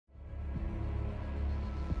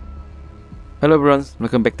Hello everyone,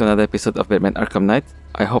 welcome back to another episode of Batman Arkham Knight.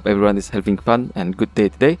 I hope everyone is having fun and good day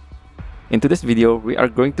today. In today's video, we are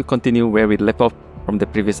going to continue where we left off from the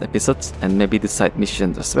previous episodes and maybe the side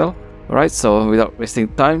missions as well. Alright, so without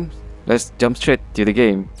wasting time, let's jump straight to the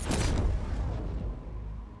game.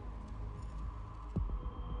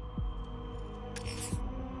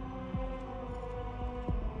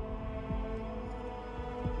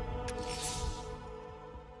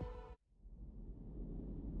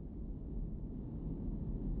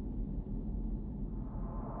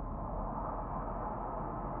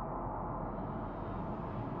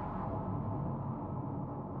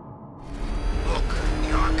 Look, the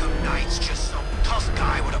Arkham Knight's just some tough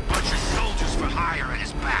guy with a bunch of soldiers for hire at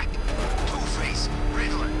his back. Two-Face,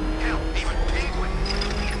 Riddler, hell, even Penguin.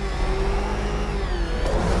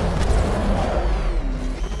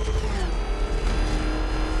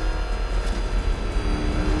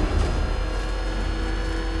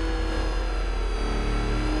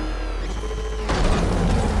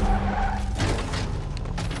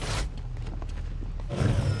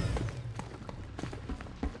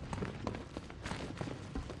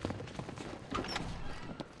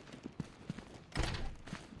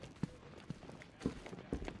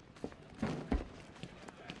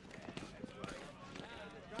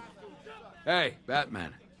 Hey,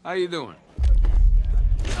 Batman. How you doing?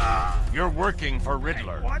 You're working for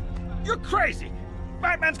Riddler. What? You're crazy!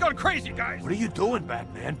 Batman's gone crazy, guys! What are you doing,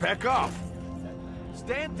 Batman? Back off.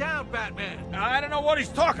 Stand down, Batman! I don't know what he's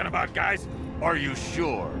talking about, guys. Are you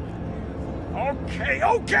sure? Okay!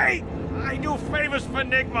 I do favors for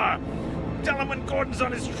Enigma. Tell him when Gordon's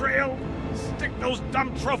on his trail. Stick those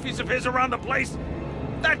dumb trophies of his around the place.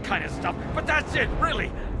 That kind of stuff. But that's it,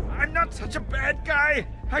 really. I'm not such a bad guy.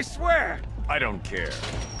 I swear. I don't care.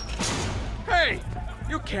 Hey!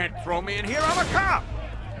 You can't throw me in here. I'm a cop!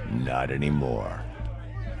 Not anymore.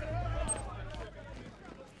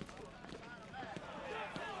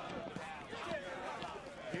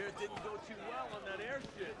 Here it didn't go too well on that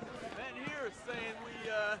airship. Men here are saying we,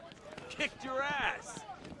 kicked your ass.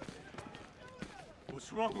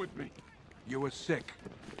 What's wrong with me? You were sick,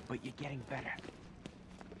 but you're getting better.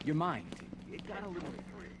 Your mind, it got a little...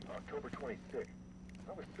 October 26th.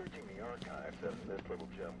 I was searching the archives as this little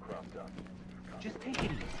gem cropped up. Just take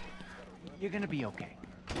it easy. You're gonna be okay.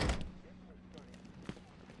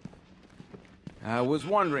 I was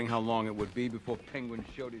wondering how long it would be before Penguin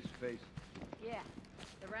showed his face. Yeah,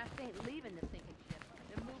 the rats ain't leaving the sinking ship.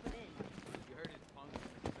 They're moving in. You heard his punk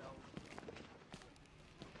himself.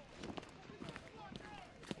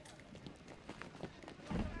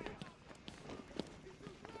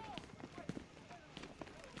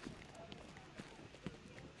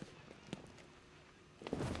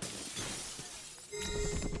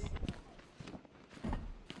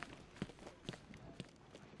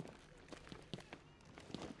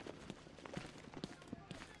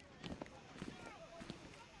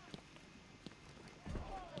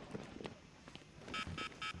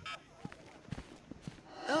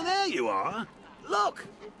 Oh, there you are. Look,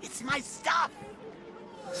 it's my stuff.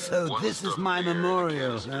 So this is my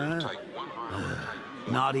memorial, huh?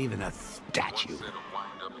 Not even a statue.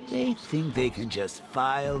 They think they can just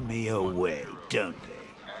file me away, don't they?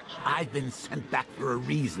 I've been sent back for a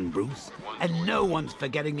reason, Bruce, and no one's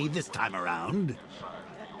forgetting me this time around.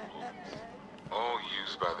 All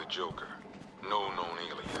used by the Joker. No known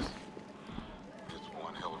alias. It's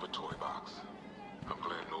one hell of a toy box. I'm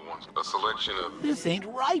glad no one's a selection of... This ain't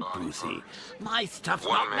right, Brucey. My stuff's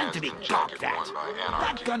not meant to be gawked at.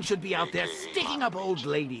 That gun should be out there sticking up old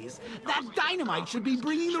ladies. That dynamite should be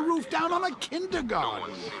bringing the roof down on a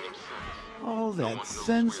kindergarten. All that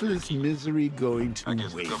senseless misery going to I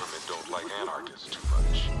guess the waste. government don't like anarchists too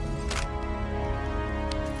much.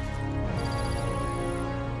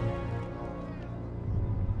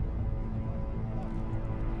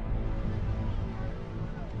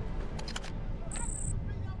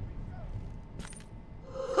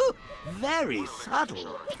 Very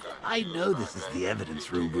subtle. I know this is the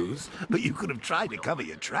evidence room, Bruce, but you could have tried to cover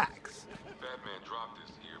your tracks. Batman dropped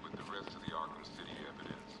this here with the rest of the Arkham City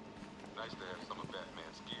evidence. Nice to have some of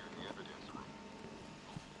Batman's gear in the evidence room.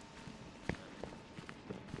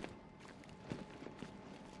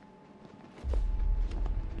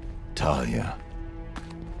 Talia.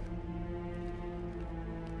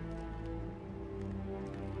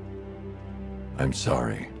 I'm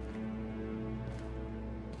sorry.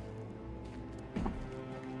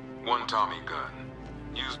 One Tommy gun,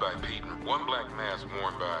 used by Peyton. One black mask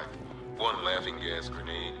worn by. One laughing gas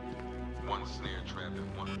grenade. One snare trap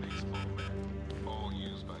and one baseball bat. All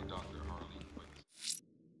used by Dr. Harley Quinn.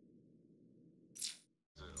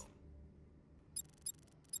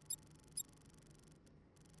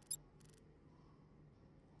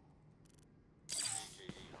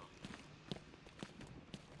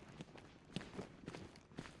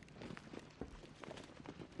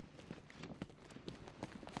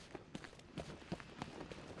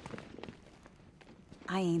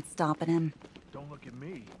 I ain't stopping him. Don't look at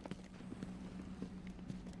me.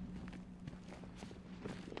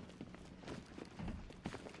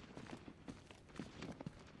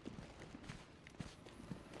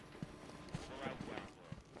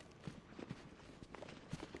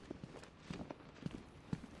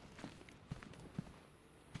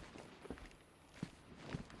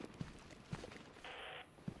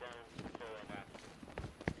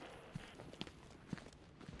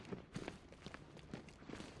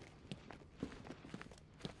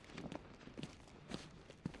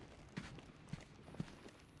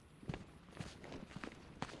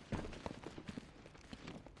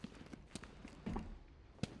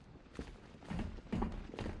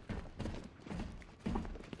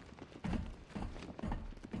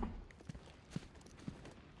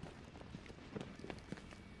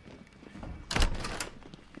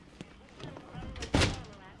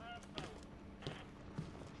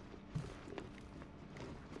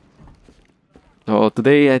 So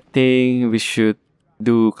today I think we should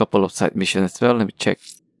do a couple of side missions as well. Let me check.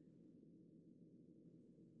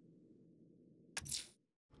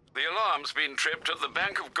 The alarm's been tripped at the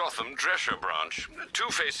Bank of Gotham Drescher branch.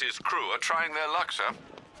 Two-Face's crew are trying their luck, sir.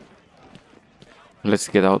 Let's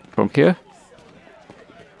get out from here.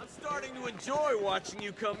 I'm starting to enjoy watching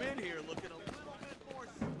you come in here looking a little bit more screwed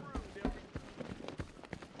every...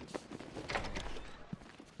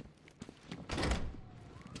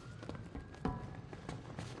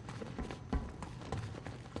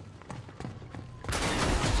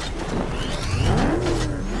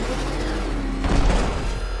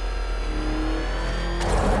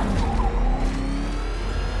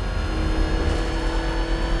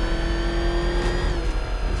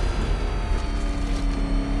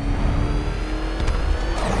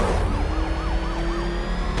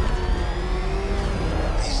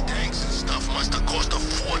 These tanks and stuff must have cost a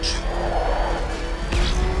fortune.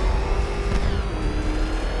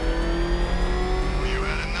 You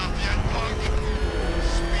had enough yet, punk?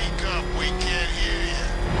 Speak up, we can't hear you.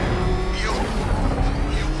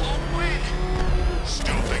 You won't win.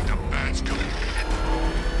 Still think the band's gonna hit.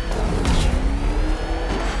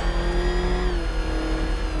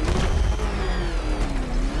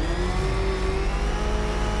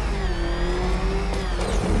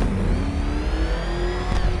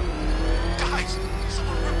 Guys,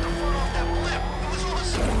 someone ripped the front off that blimp. It was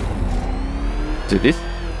awesome. Do this.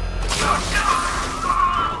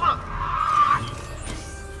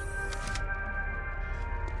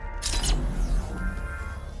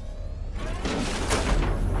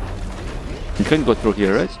 You can go through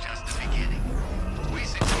here, right? It's just the beginning. We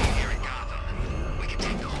succeed here in Gotham. We can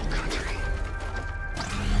take the whole country.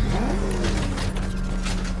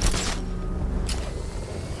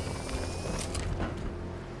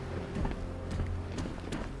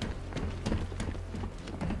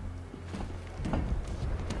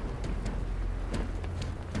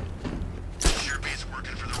 Sure beats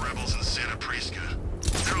working for the rebels in Santa Prisca.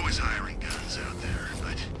 They're always hiring guns out there,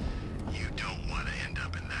 but you don't want to end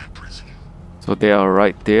up in that prison. So they are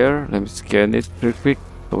right there. Let me scan it real quick.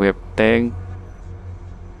 So we have tank.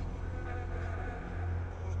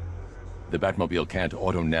 The Batmobile can't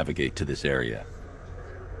auto-navigate to this area.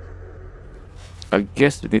 I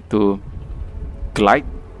guess we need to glide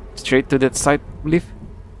straight to that side, I believe.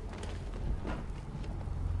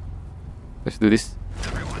 Let's do this.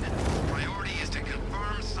 Everyone, priority is to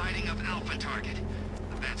confirm sighting of Alpha target.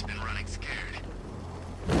 The bat's been running scared.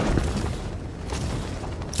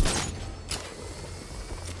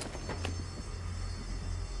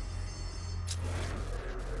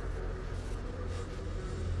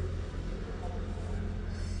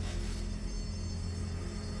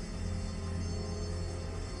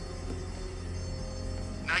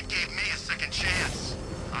 Knight gave me a second chance.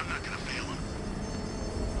 I'm not gonna fail him.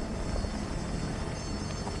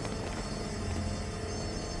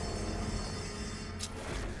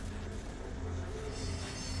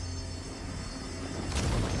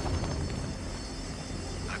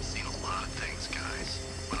 I've seen a lot of things, guys.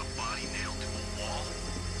 But a body nailed to a wall?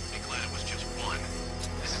 Be glad it was just one.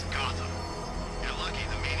 This is Gotham. You're lucky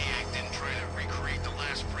the maniac didn't try to recreate the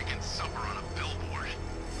last freaking supper on a billboard.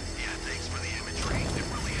 Yeah, thanks for the imagery. It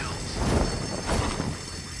really helps.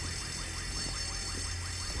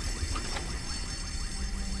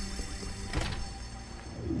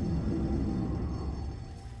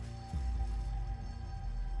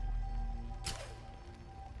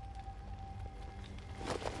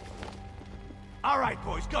 All right,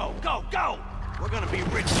 boys, go, go, go! We're gonna be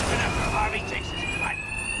rich even after Harvey takes his cut.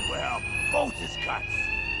 Well, both his cuts.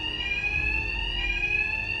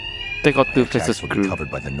 Take out the Attacks faces will be crew. covered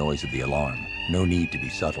by the noise of the alarm. No need to be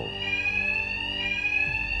subtle.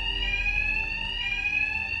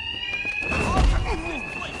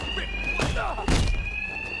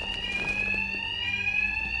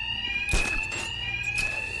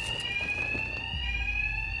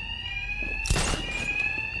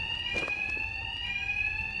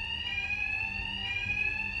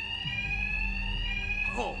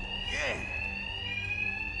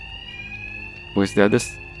 Where's the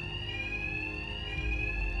others?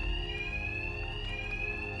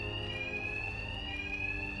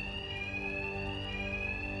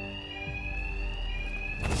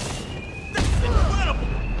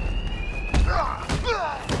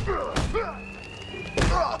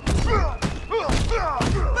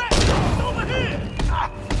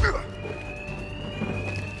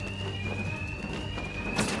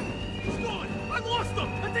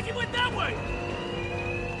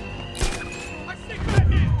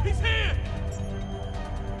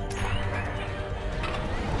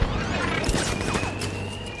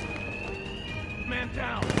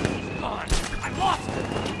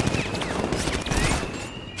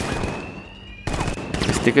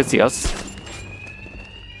 They can see us.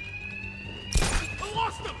 I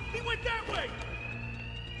lost him! He went that way!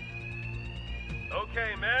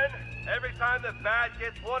 Okay, men. Every time the bat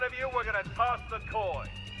gets one of you, we're gonna toss the coin.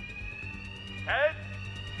 Heads,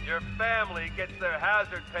 your family gets their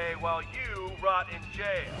hazard pay while you rot in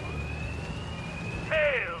jail.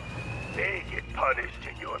 Tails, they get punished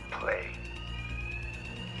in your place.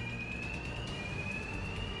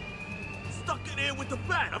 Stuck in here with the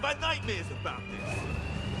bat. I've had nightmares about this.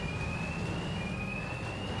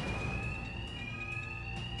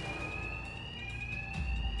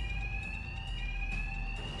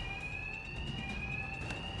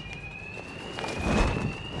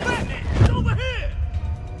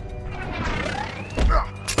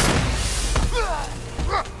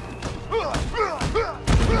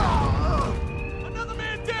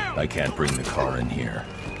 I can't bring the car in here.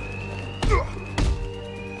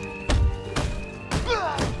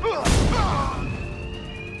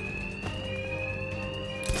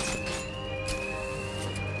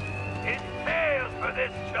 It's tails for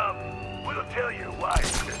this chump. We'll tell you why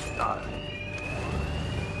it's just done.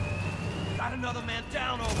 Got another man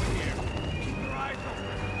down over here. Keep your eyes open.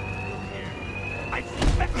 Here. I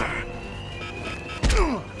suspect him.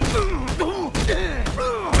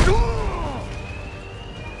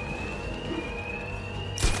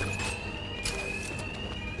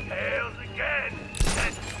 Tails again.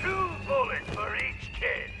 That's 2 bullets for each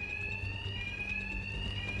kid.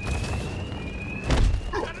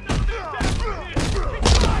 Got another man down over here.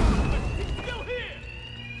 Keep your eyes open. He's still here.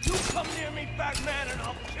 You come near me, Batman, and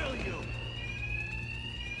I'll kill you.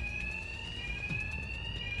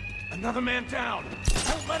 Another man down.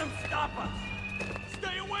 Don't let him stop us.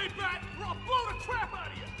 Stay away, Bat, or I'll blow the crap out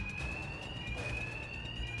of you.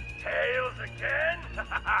 Tails again?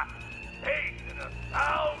 He's in a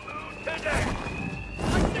foul mood today. I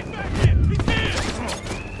stick back in. He's here.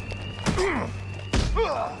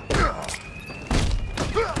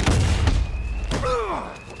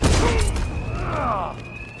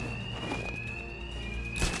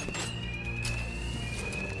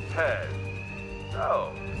 Ted.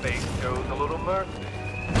 So, fate shows a little mercy.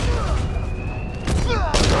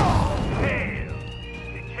 Tails,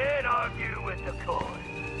 you can't argue with the coin.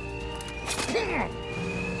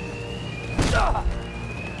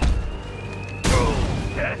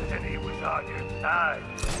 Destiny was on your side.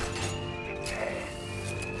 It's head.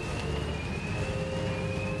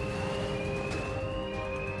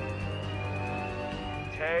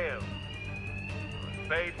 Tails. If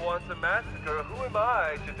fate wants a massacre, who am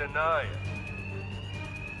I to deny it?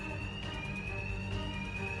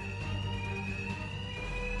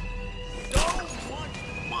 So much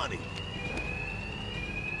money.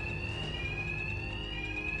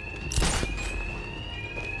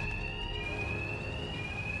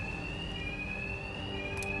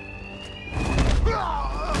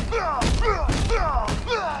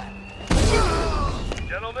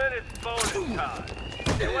 Gentlemen, it's bonus time.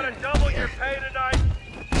 You want to double your pay tonight?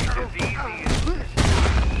 It's as easy as this.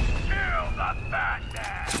 Kill the fat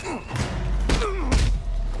man!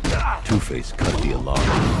 Two-Face cut the alarm.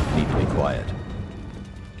 Need to be quiet.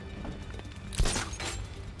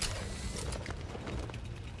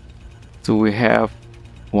 So we have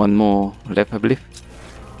one more left, I believe.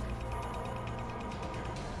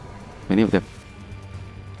 Many of them.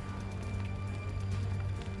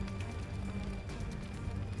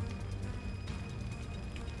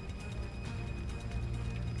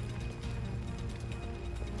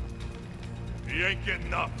 He ain't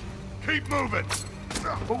getting up. Keep moving.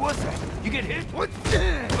 What was that? You get hit? What? The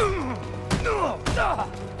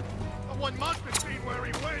one must have seen where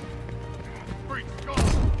he went. Freak skull.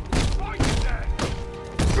 Why you dead?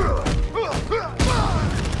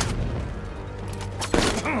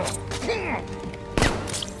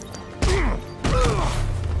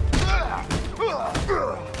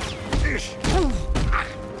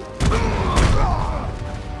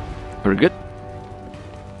 Very good.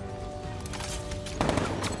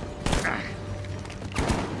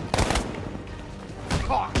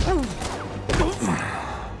 caught.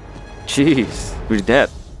 Jeez, we're dead.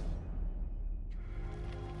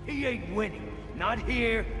 He ain't winning. Not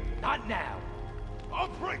here, not now.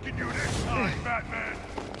 I'm breaking you this time, Batman.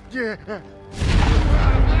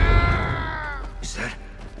 Is that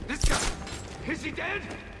this guy? Is he dead?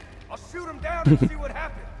 I'll shoot him down and see what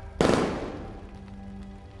happens.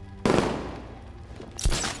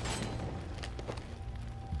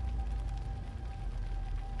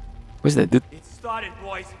 Where's that dude? It started,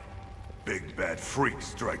 boys. Big bad freak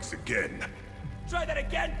strikes again. Try that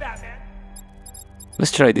again, Batman.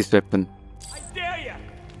 Let's try this weapon. I dare ya.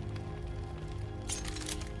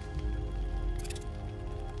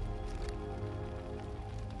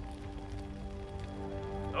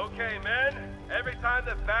 Okay, men. Every time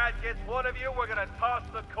the bat gets one of you, we're gonna toss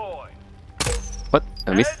the coin. What?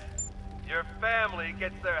 I missed. Heads, your family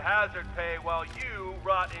gets their hazard pay while you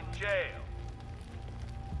rot in jail.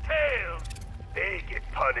 Tails, they get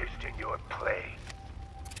punished in your place.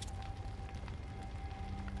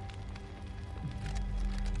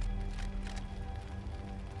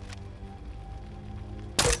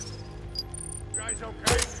 You guys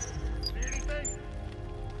okay? See anything?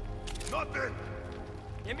 Nothing.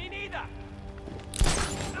 Yeah, me neither.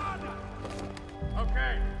 Nada.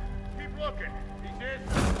 Okay, keep looking. He's in.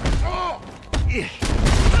 Oh!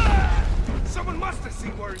 Someone must have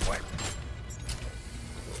seen where he went.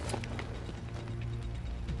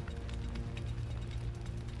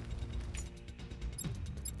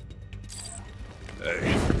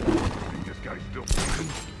 Hey, think this guy's still breathing?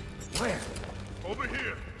 Where? Over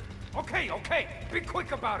here. Okay. Be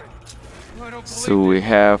quick about it. I don't believe So we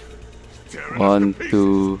have Tearing us 1, to pieces.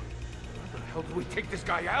 2, How the hell do we take this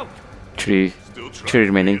guy out? 3, Still trying 3 to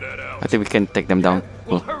remaining. figure that out. I think we can take them down.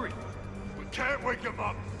 Well, Cool. hurry. We can't wake him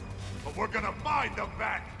up, but we're gonna find the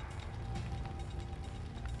bat.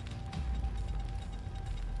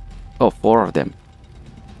 Oh, 4 of them.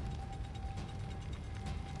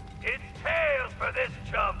 It's tails for this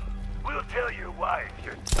chump. We'll tell your wife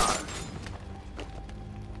you're done.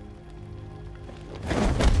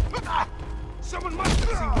 Someone must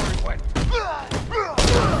have seen where he went.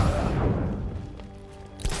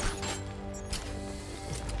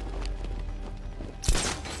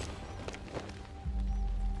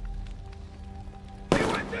 He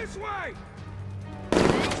went this way.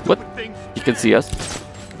 What? You can see us?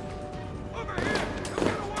 Over here. He'll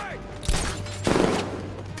get away.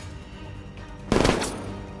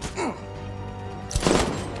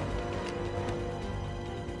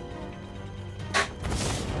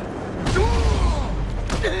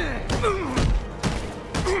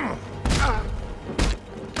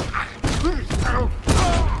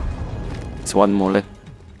 It's one more left.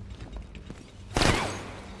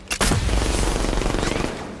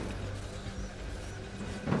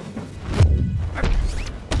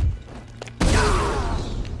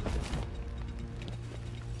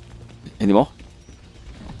 Any more?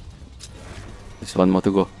 There's one more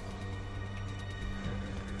to go.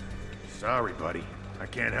 Sorry, buddy. I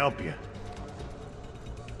can't help you.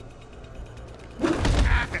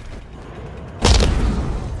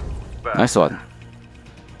 Nice one.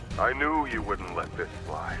 I knew you wouldn't let this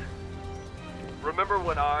slide. Remember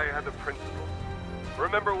when I had the principal?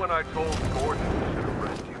 Remember when I told Gordon we should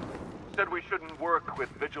arrest you? Said we shouldn't work with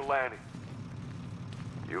vigilantes?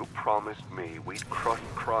 You promised me we'd crush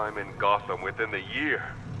crime in Gotham within the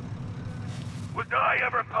year. Was I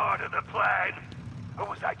ever part of the plan? Or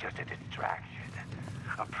was I just a distraction?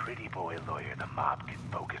 A pretty boy lawyer the mob can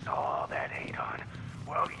focus all that hate on,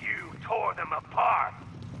 while you tore them apart.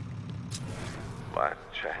 Last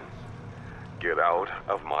chance. Get out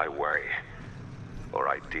of my way, or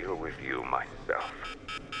I deal with you myself.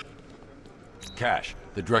 Cash,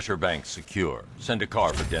 the Drescher Bank's secure. Send a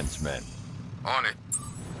car for Dent's men. On it.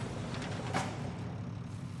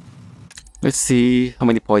 Let's see how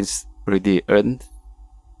many points already earned.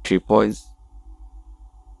 3 points.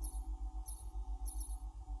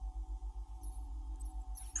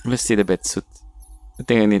 Let's see the batsuit. I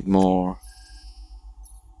think I need more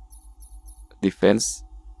defense.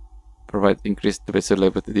 Provide increased batsuit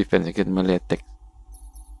level to defense against melee attack.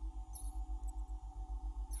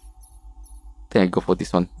 I think I go for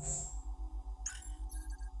this one.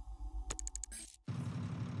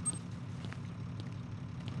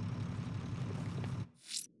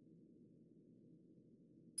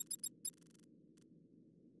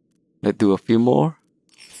 Let's do a few more.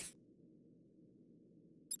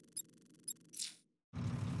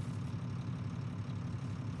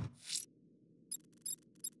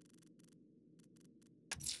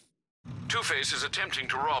 Two-Face is attempting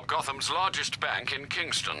to rob Gotham's largest bank in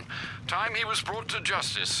Kingston. Time he was brought to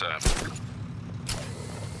justice, sir.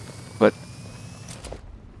 But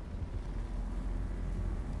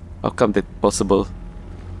how come that possible?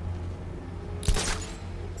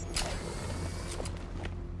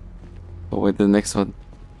 Oh, wait, the next one.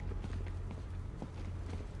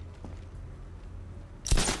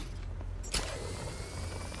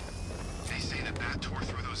 They say the bat tore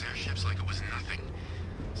through those airships like it was nothing.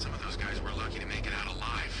 Some of those guys were lucky to make it out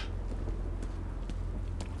alive.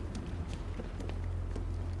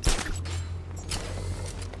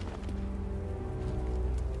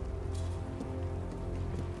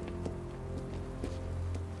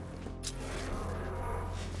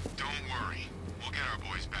 Don't worry. We'll get our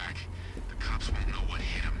boys back. The cops won't know what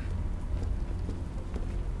hit them.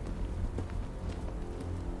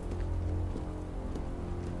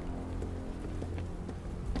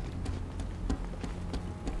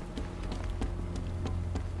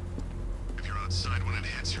 If you're outside when it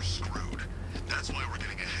hits, you're screwed. That's why we're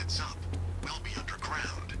getting a heads up. We'll be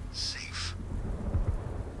underground, safe.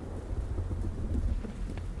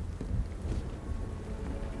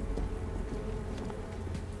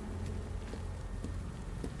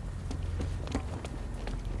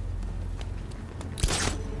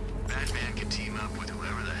 Batman can team up with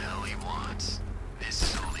whoever the hell he wants. This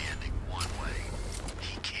is only ending one way.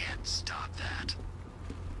 He can't stop that.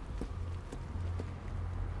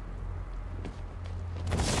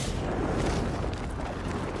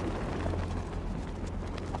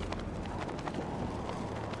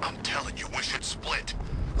 I'm telling you, we should split.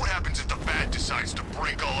 What happens if the Bat decides to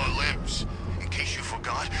break all our limbs? In case you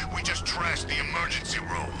forgot, we just trashed the emergency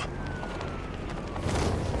room.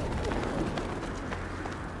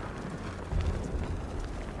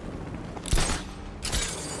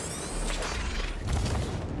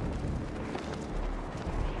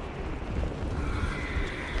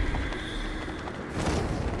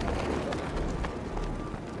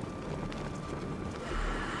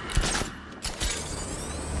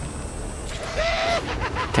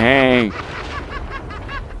 Dang.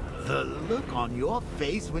 The look on your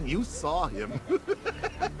face when you saw him. Who'd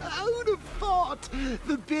have thought?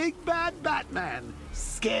 The big bad Batman,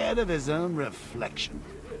 scared of his own reflection.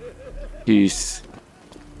 Jeez.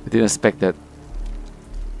 I didn't expect that.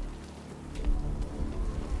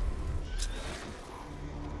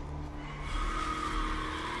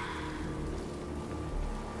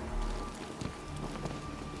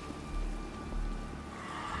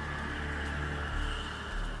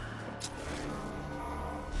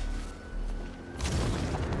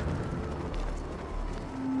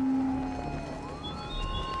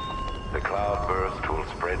 The cloudburst will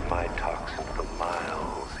spread my toxin for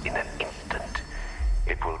miles in an instant.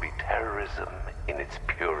 It will be terrorism in its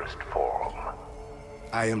purest form.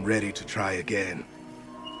 I am ready to try again.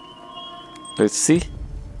 Let's see.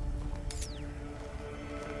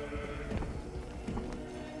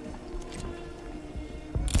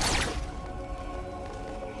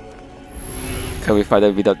 Can we fight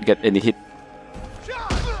that without get any hit?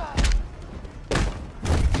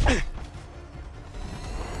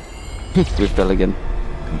 We fell again.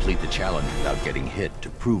 Complete the challenge without getting hit to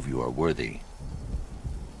prove you are worthy.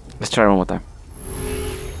 Let's try one more time.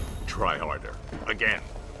 Try harder. Again.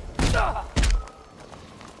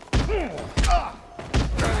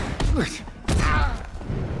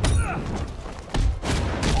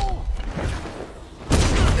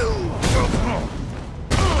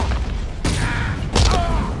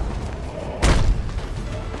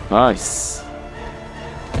 Nice.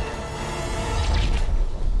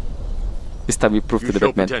 This time we proved to the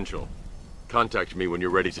Batman. Potential. Contact me when you're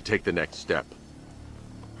ready to take the next step.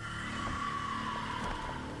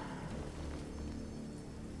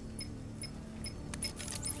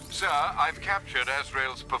 Sir, I've captured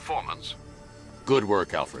Azrael's performance. Good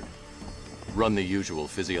work, Alfred. Run the usual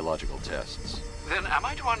physiological tests. Then am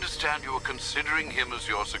I to understand you are considering him as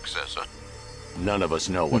your successor? None of us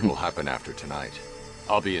know what will happen after tonight.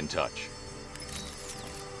 I'll be in touch.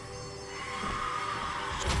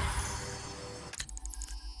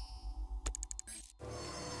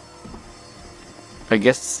 I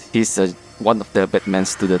guess he's one of the Batman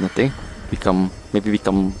student, I think. Maybe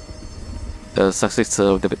become the successor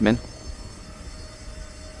of the Batman.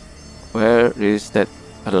 Where is that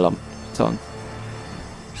alarm sound?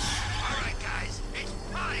 Alright guys, it's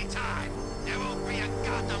party time! There won't be a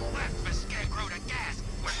goddamn left for Scarecrow to gas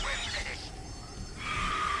when we're finished!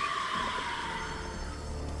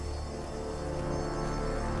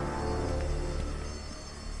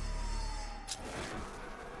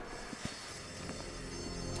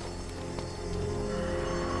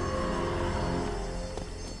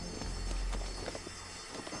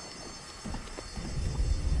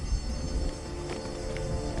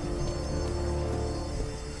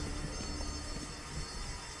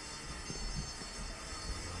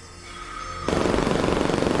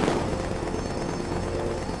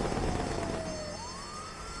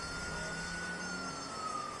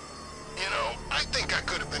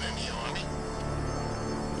 been in the army.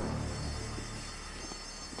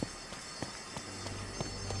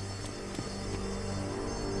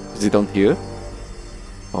 Is it down here?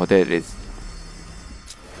 Oh, there it is.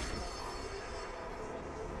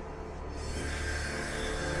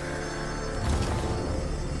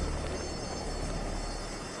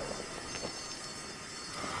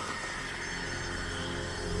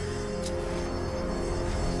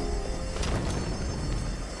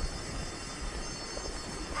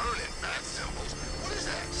 Burning bat symbols? What is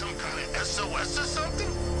that? Some kind of SOS or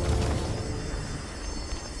something?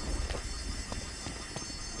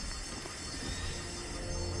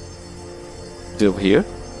 Is it over here?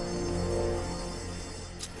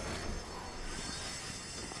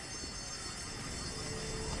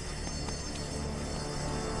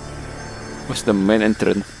 What's the main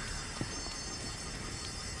entrance?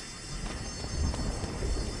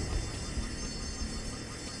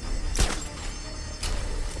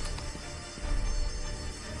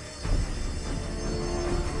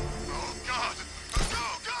 Oh God! Go,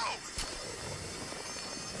 go!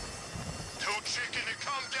 Too chicken to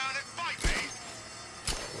come down and fight me!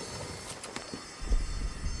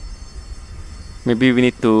 Maybe we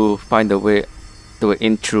need to find the way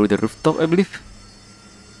in through the rooftop, I believe.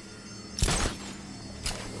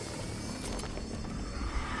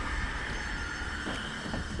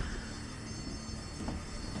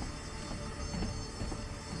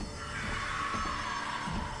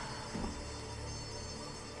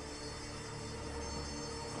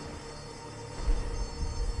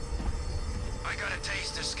 I got a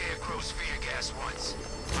taste of Scarecrow's fear gas once.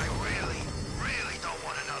 I really, really don't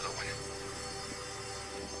want another one.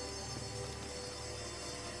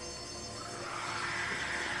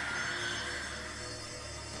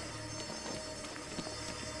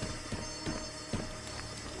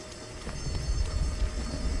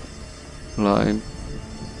 Climb.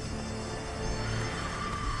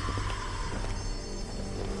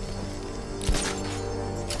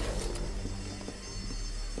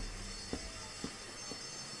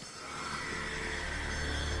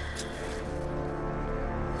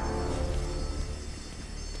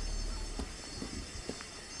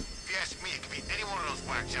 If you ask me, it could be any one of those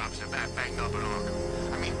whack jobs that Bat banged up at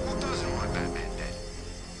ARKHAM. I mean, who doesn't want Batman dead?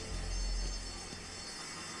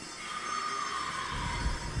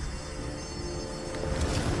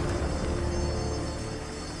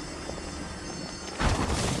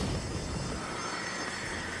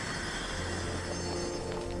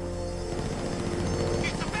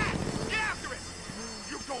 It's the bat! Get after it!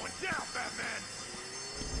 You're going down, Batman!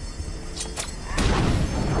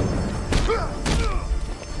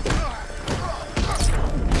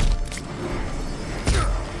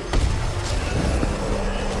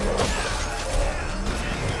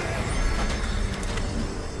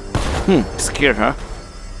 Scare her.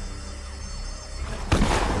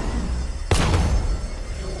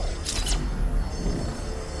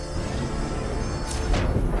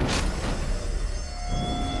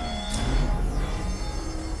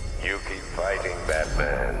 You keep fighting,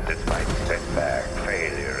 Batman, despite setback,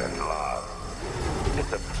 failure, and loss.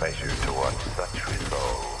 It's a pleasure to watch such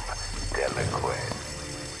resolve, Delaquette.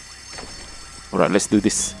 Alright, let's do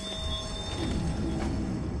this.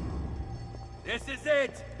 This is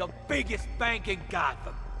it! The biggest bank in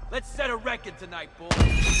Gotham. Let's set a record tonight, boys.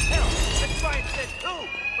 Hell, let's try and set two,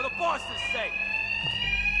 for the boss's sake.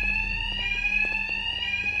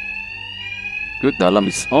 Good, the alarm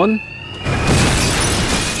is on.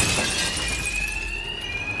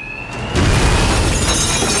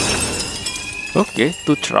 Okay,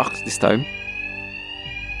 2 trucks this time.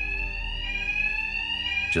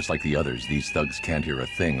 Just like the others, these thugs can't hear a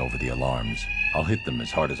thing over the alarms. I'll hit them as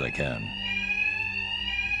hard as I can.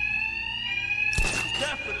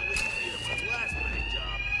 Definitely need him for the last bank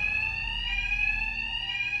job.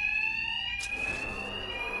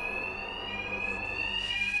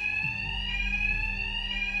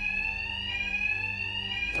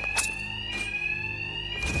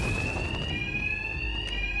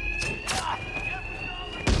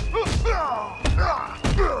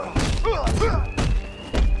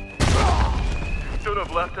 Should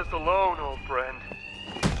have left us alone, old friend.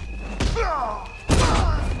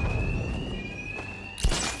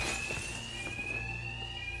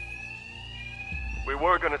 We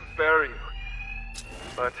were gonna spare you,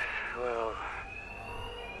 but, well,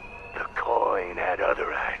 the coin had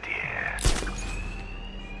other ideas.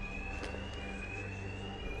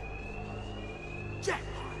 Jack!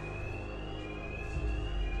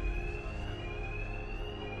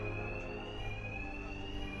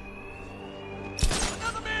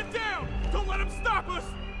 Another man down! Don't let him stop us!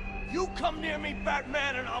 You come near me,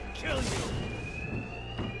 Batman, and I'll kill you!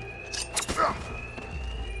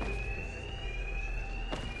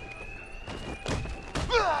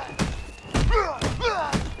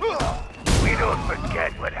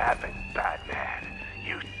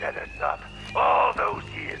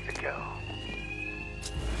 go.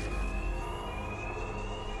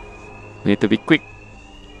 We need to be quick.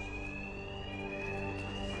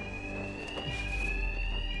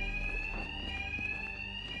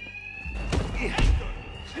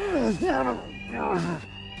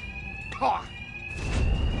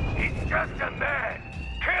 He's just a man.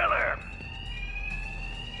 Kill him.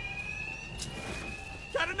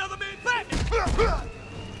 Got another man back!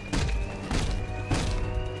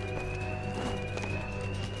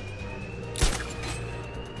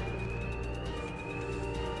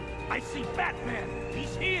 I see Batman!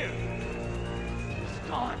 He's here! He's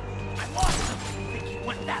gone! I lost him! I think he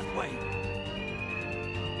went that way!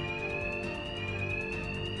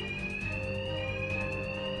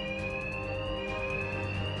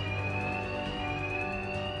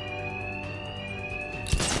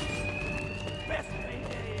 Best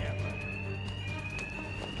payday ever!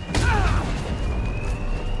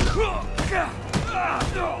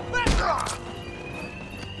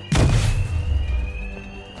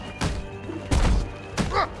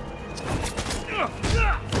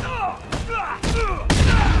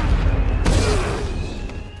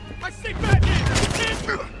 I see Batman!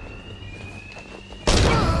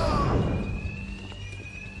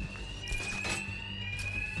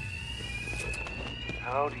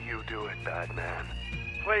 How do you do it, Batman?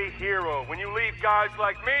 Play hero when you leave guys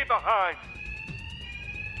like me behind.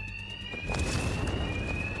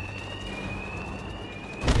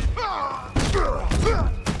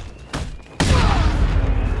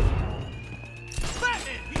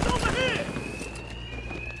 Batman! He's over here!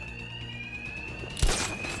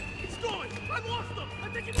 He's going! I lost him! I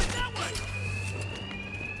think he went that way!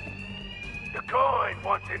 The coin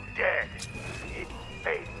wants him dead. Eat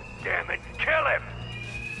face, damn it. Kill him!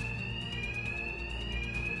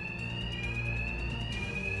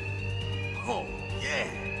 Oh, yeah!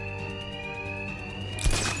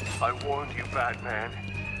 I warned you, Batman.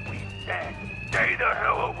 He's dead. Stay the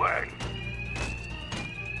hell away!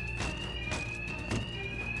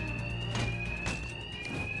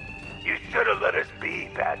 You should have let us be,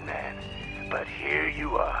 Batman. But here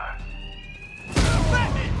you are.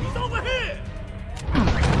 Batman! He's over here!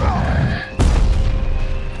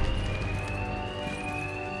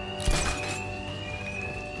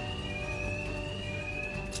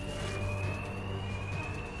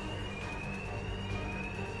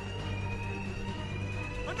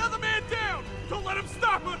 Another man down! Don't let him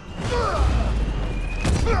stop us!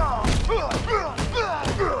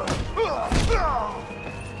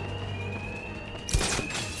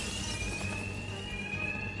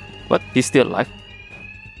 But he's still alive.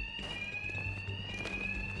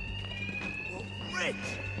 Rich!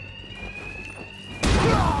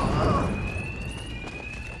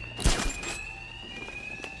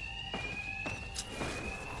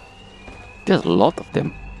 There's a lot of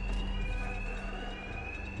them.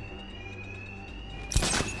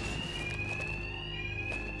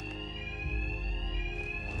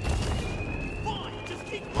 Fine, just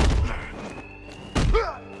keep moving!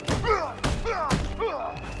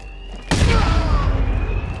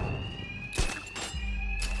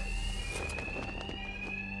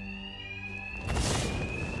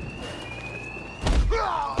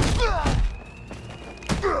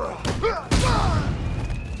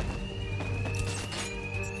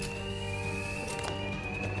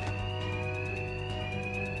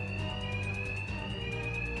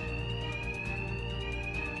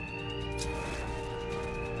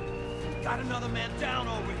 Got another man down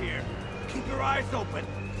over here. Keep your eyes open.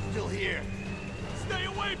 Still here. Stay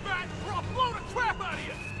away, Bat, or I'll blow the crap out of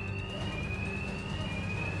you!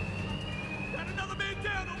 Got another man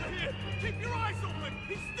down over here. Keep your eyes open.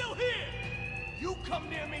 He's still here. You come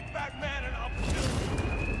near me, Batman, and I'll kill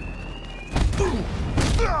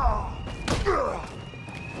you.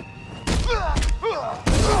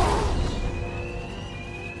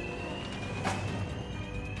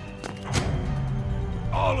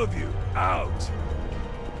 All of you, out!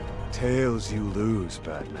 Tails you lose,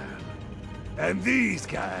 Batman. And these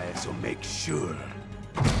guys will make sure.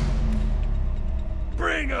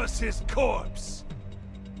 Bring us his corpse!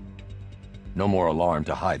 No more alarm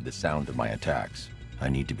to hide the sound of my attacks. I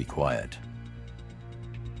need to be quiet.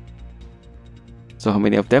 So how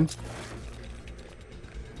many of them?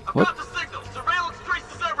 I've What? got the signal. Surveillance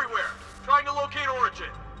traces everywhere. Trying to locate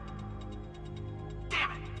Origin.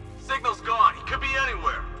 Damn it. Signal's gone. He could be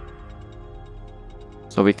anywhere.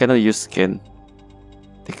 So we cannot use scan.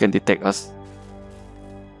 They can detect us.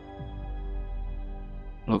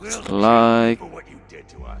 Looks like... For what you did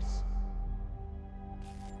to us.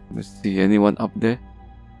 Let's see, anyone up there?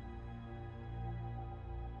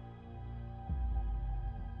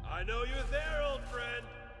 I know you're there, old friend.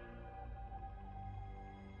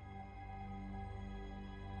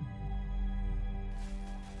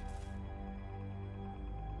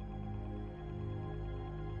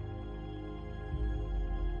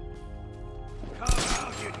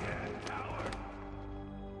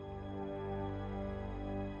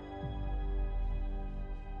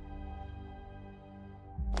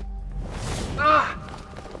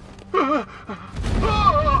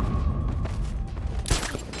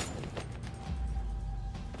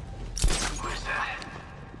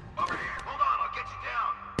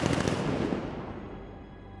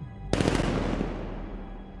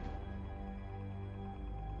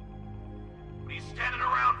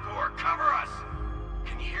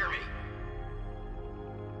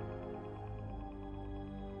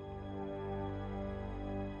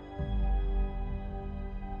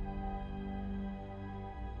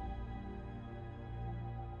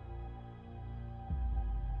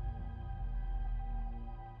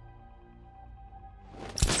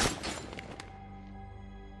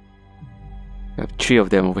 3 of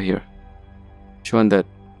them over here. Which one that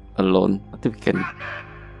alone? I think we can.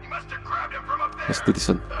 Let's do this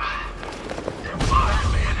one.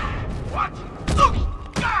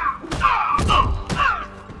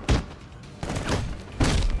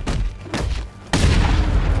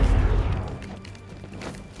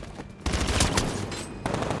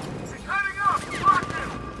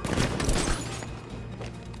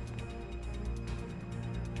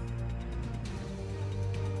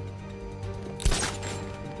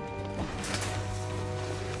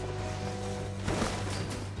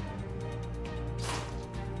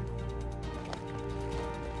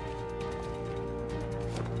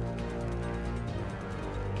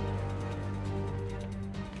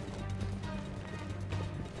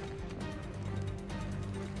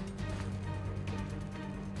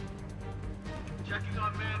 Checking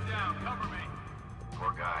on man down. Cover me.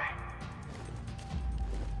 Poor guy.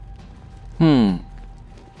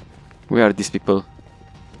 Where are these people?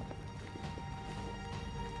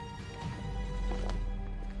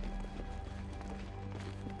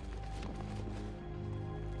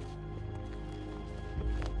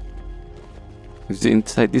 Is it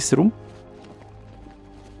inside this room?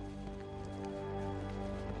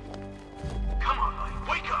 Come on, buddy.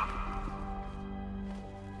 Wake up.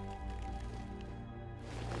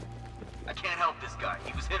 I can't help this guy.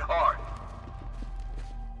 He was hit hard.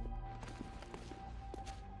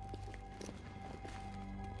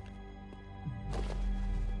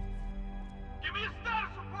 Give me a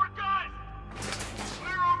status report, guys.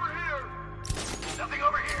 Clear over here. Nothing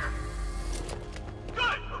over here.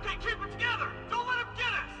 Good. Okay, keep it together. Don't let him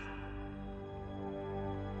get us.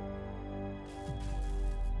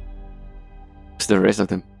 It's the rest of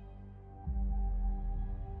them.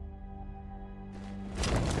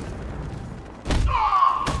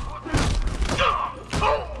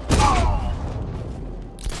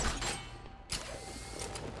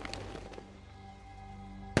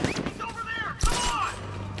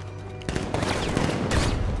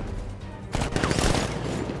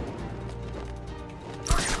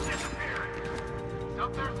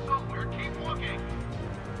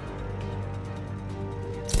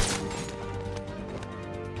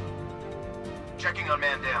 Checking on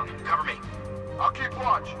man down. Cover me. I'll keep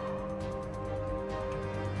watch.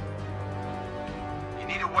 You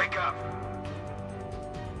need to wake up.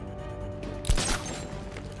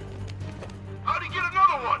 How'd he get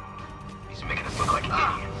another one? He's making us look like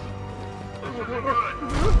idiots. This isn't good.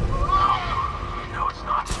 No, it's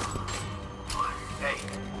not. Hey,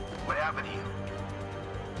 what happened to you?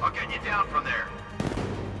 I'll get you down from there.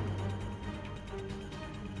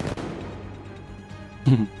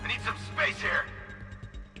 I need some space here.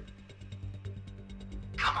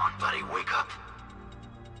 Come on, buddy, wake up.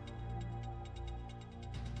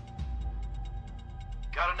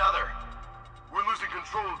 Got another. We're losing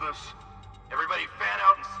control of this. Everybody fan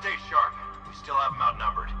out and stay sharp. We still have them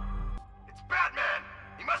outnumbered. It's Batman!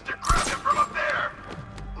 He must have grabbed him from up there!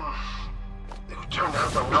 Who turned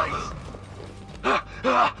out the lights?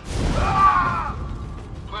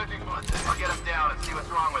 Planting one. I'll get him down and see what's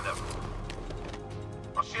wrong with him.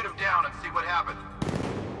 I'll shoot him down and see what happens.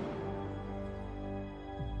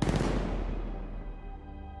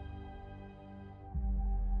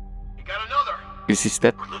 You got another. Is this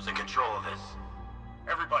that? We're losing control of this.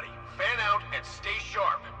 Everybody, fan out and stay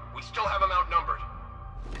sharp. We still have him outnumbered.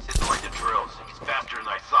 This isn't like the drills. He's faster than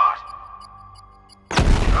I thought.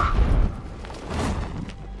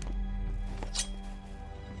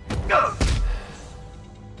 Go!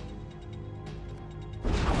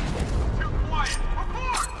 Too quiet.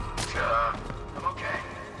 Report! I'm okay.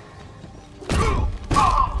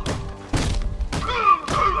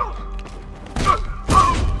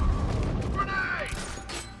 Grenade!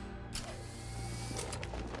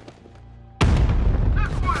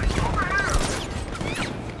 This way! Over here!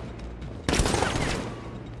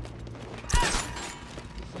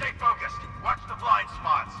 Stay focused. Watch the blind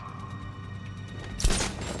spots.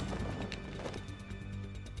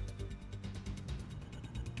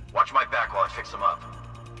 Watch my back while I fix them up.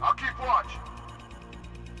 I'll keep watch.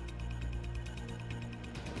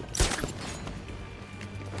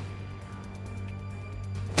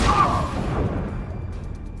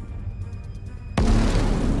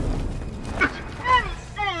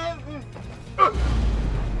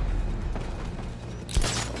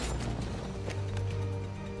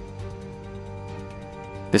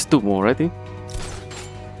 There's 2 more already.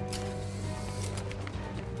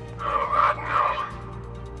 Oh God, no.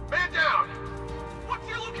 Man down! What's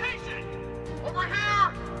your location? Over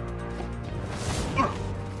here!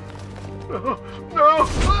 No!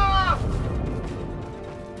 Ah!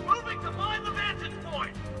 Moving to find the vantage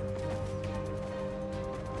point!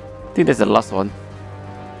 I think that's the last one.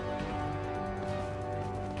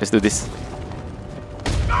 Let's do this.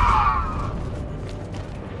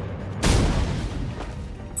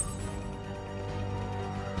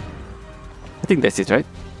 I think that's it, right?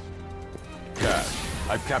 Cash,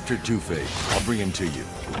 I've captured Two-Face. I'll bring him to you.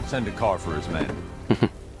 Send a car for his men.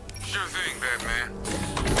 Sure thing, Batman.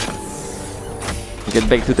 Get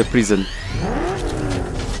back to the prison.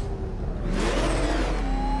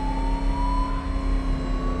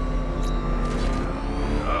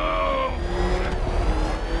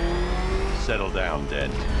 Settle down,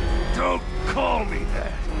 Dent. Don't call me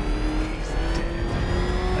that. He's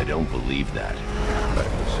dead. I don't believe that. I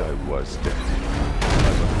wish I was dead.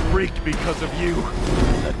 I'm a freak because of you.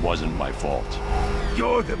 That wasn't my fault.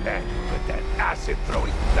 You're the man who put that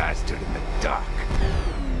acid-throwing bastard in the dock.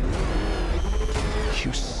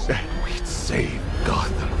 You said we'd save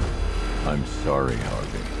Gotham. I'm sorry,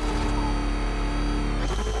 Harvey.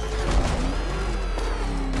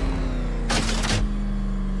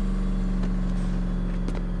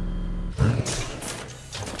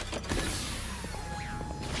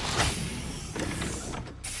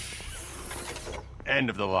 End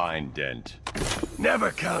of the line, Dent. Never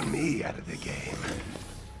count me out of the game.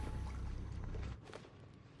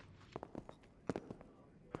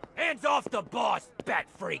 Hands off the boss, bat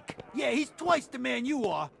freak! Yeah, he's twice the man you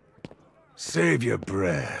are. Save your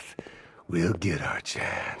breath. We'll get our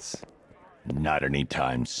chance. Not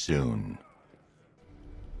anytime soon.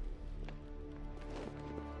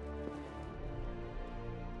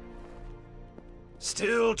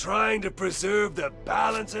 Still trying to preserve the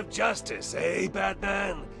balance of justice, eh,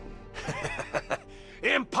 Batman?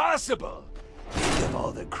 Impossible! Think of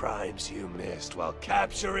all the crimes you missed while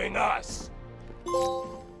capturing us.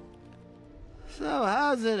 So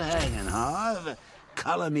how's it hanging, Harv?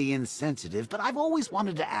 Color me insensitive, but I've always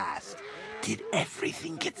wanted to ask. Did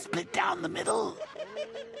everything get split down the middle?